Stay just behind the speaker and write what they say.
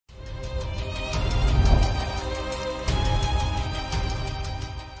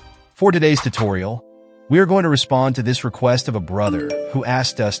For today's tutorial, we are going to respond to this request of a brother who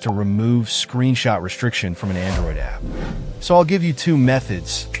asked us to remove screenshot restriction from an Android app. So I'll give you two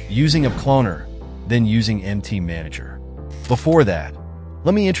methods, using App Cloner, then using MT Manager. Before that,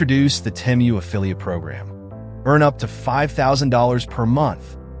 let me introduce the TEMU affiliate program. Earn up to $5,000 per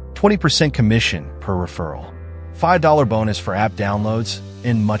month, 20% commission per referral, $5 bonus for app downloads,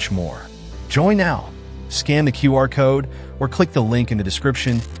 and much more. Join now. Scan the QR code or click the link in the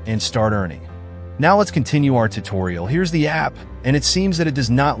description and start earning. Now let's continue our tutorial. Here's the app, and it seems that it does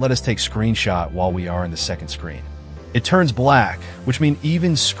not let us take screenshot while we are in the second screen. It turns black, which means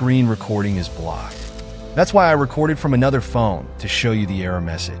even screen recording is blocked. That's why I recorded from another phone to show you the error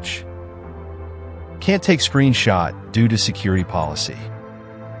message. Can't take screenshot due to security policy.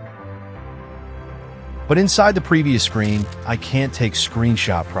 But inside the previous screen, I can't take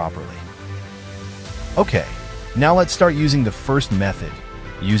screenshot properly. Okay, now let's start using the first method,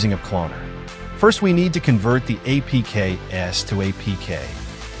 using App Cloner. First, we need to convert the APK-S to APK,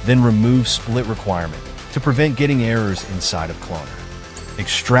 then remove split requirement to prevent getting errors inside of Cloner.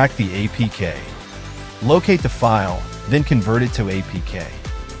 Extract the APK. Locate the file, then convert it to APK.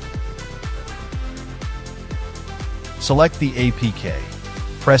 Select the APK.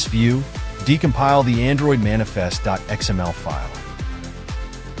 Press View, decompile the Android manifest.xml file.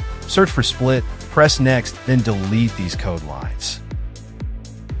 Search for split, press Next, then delete these code lines.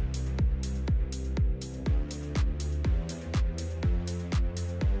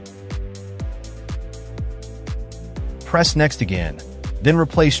 Press Next again, then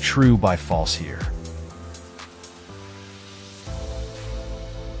replace True by False here.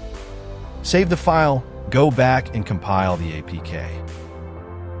 Save the file, go back and compile the APK.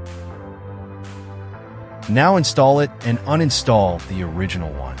 Now install it and uninstall the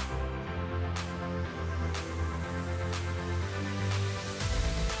original one.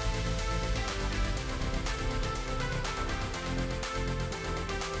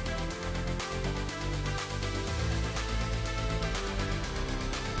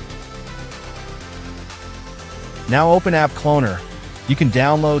 Now open App Cloner. You can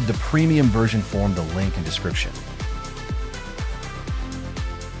download the premium version from the link in description.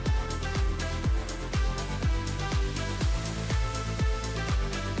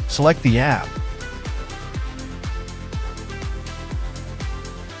 Select the app.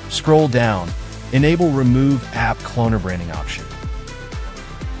 Scroll down, enable Remove App Cloner branding option.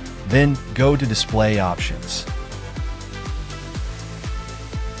 Then go to Display Options.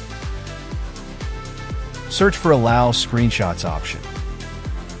 Search for Allow Screenshots option.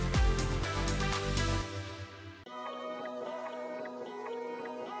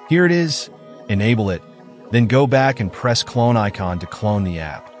 Here it is. Enable it. Then go back and press Clone icon to clone the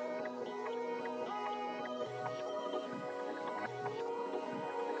app.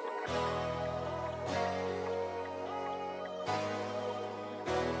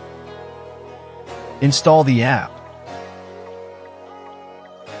 Install the app.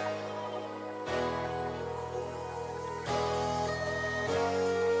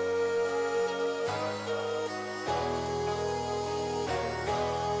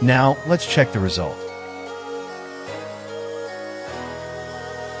 Now, let's check the result.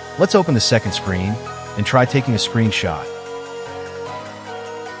 Let's open the second screen and try taking a screenshot.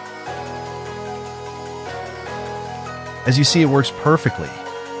 As you see, it works perfectly.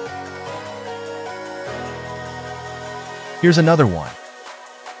 Here's another one.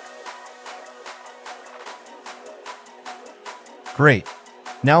 Great.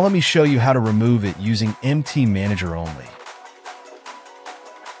 Now let me show you how to remove it using MT Manager only.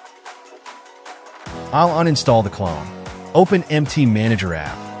 I'll uninstall the clone. Open MT Manager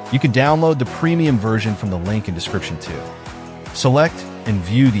app. You can download the premium version from the link in description too. Select and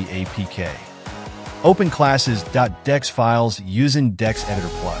view the APK. Open classes.dex files using Dex Editor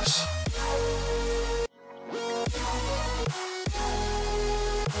Plus.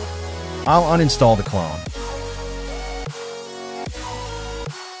 I'll uninstall the clone.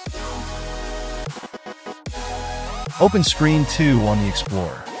 Open Screen 2 on the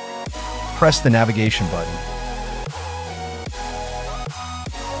Explorer. Press the navigation button.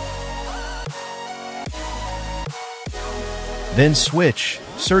 Then search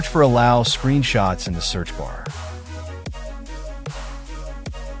for Allow Screenshots in the search bar.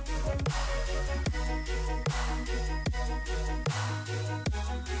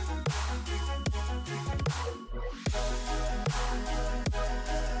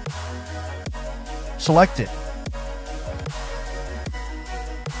 Select it.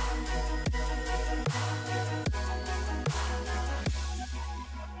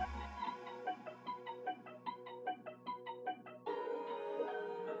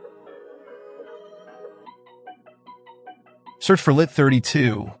 Search for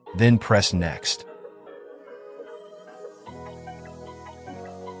Lit32, then press Next.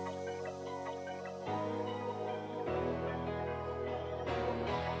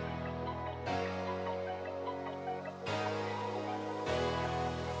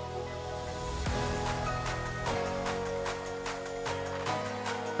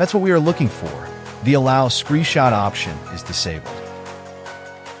 That's what we are looking for. The Allow Screenshot option is disabled.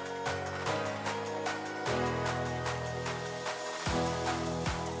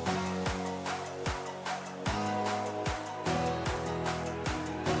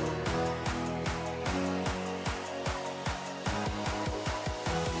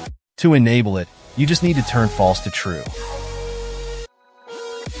 To enable it, you just need to turn false to true.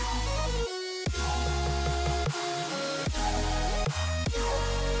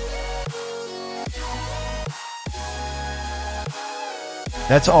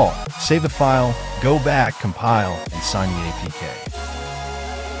 That's all. Save the file, go back, compile, and sign the APK.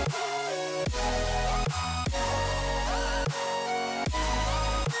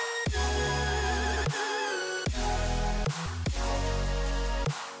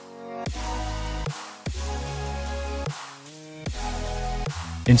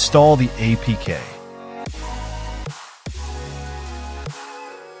 Install the APK.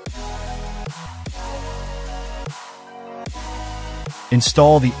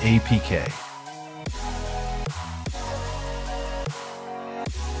 Install the APK.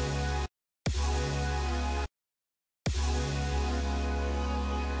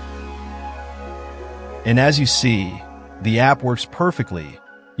 And as you see, the app works perfectly.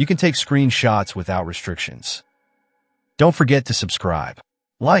 You can take screenshots without restrictions. Don't forget to subscribe,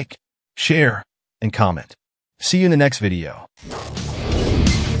 like, share, and comment. See you in the next video.